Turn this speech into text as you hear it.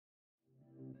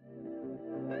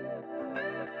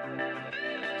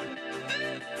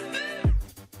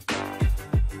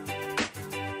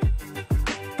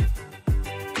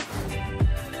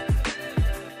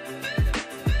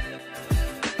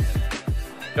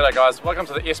G'day guys, welcome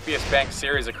to the SBS Bank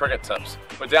series of cricket tips.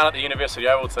 We're down at the University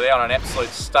Oval today on an absolute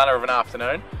stunner of an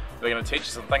afternoon. We're going to teach you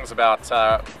some things about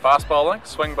fast bowling,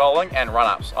 swing bowling and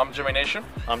run-ups. I'm Jimmy Nation.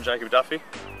 I'm Jacob Duffy.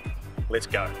 Let's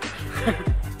go.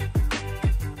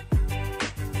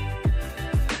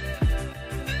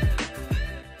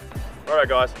 Alright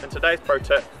guys, in today's pro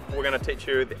tip we're going to teach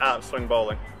you the art of swing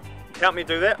bowling. To help me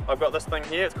do that, I've got this thing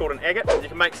here, it's called an agate. You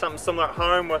can make something similar at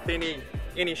home with any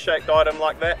shaped item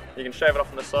like that. You can shave it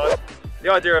off on the side.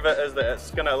 The idea of it is that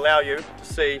it's going to allow you to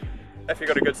see if you've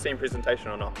got a good seam presentation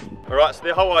or not. Alright, so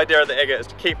the whole idea of the agate is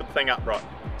to keep the thing upright.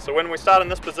 So when we start in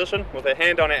this position with our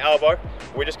hand on our elbow,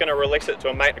 we're just going to release it to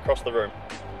a mate across the room,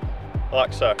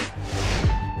 like so.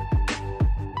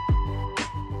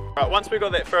 Right, once we've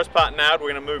got that first part nailed,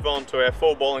 we're going to move on to our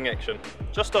full bowling action.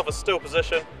 Just off a still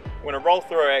position, we're going to roll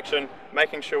through our action,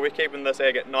 making sure we're keeping this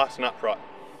agate nice and upright.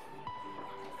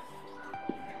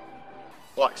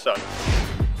 Like so.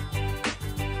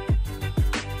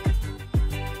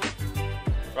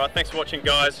 Right, thanks for watching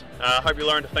guys. Hope you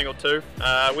learned a thing or two.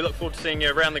 We look forward to seeing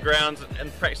you around the grounds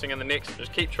and practicing in the next.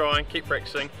 Just keep trying, keep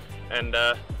practicing, and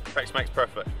practice makes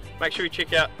perfect. Make sure you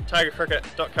check out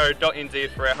otagocricket.co.nz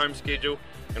for our home schedule,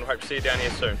 and we'll hope to see you down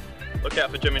here soon. Look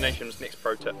out for Jimmy Nation's next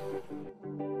pro tip.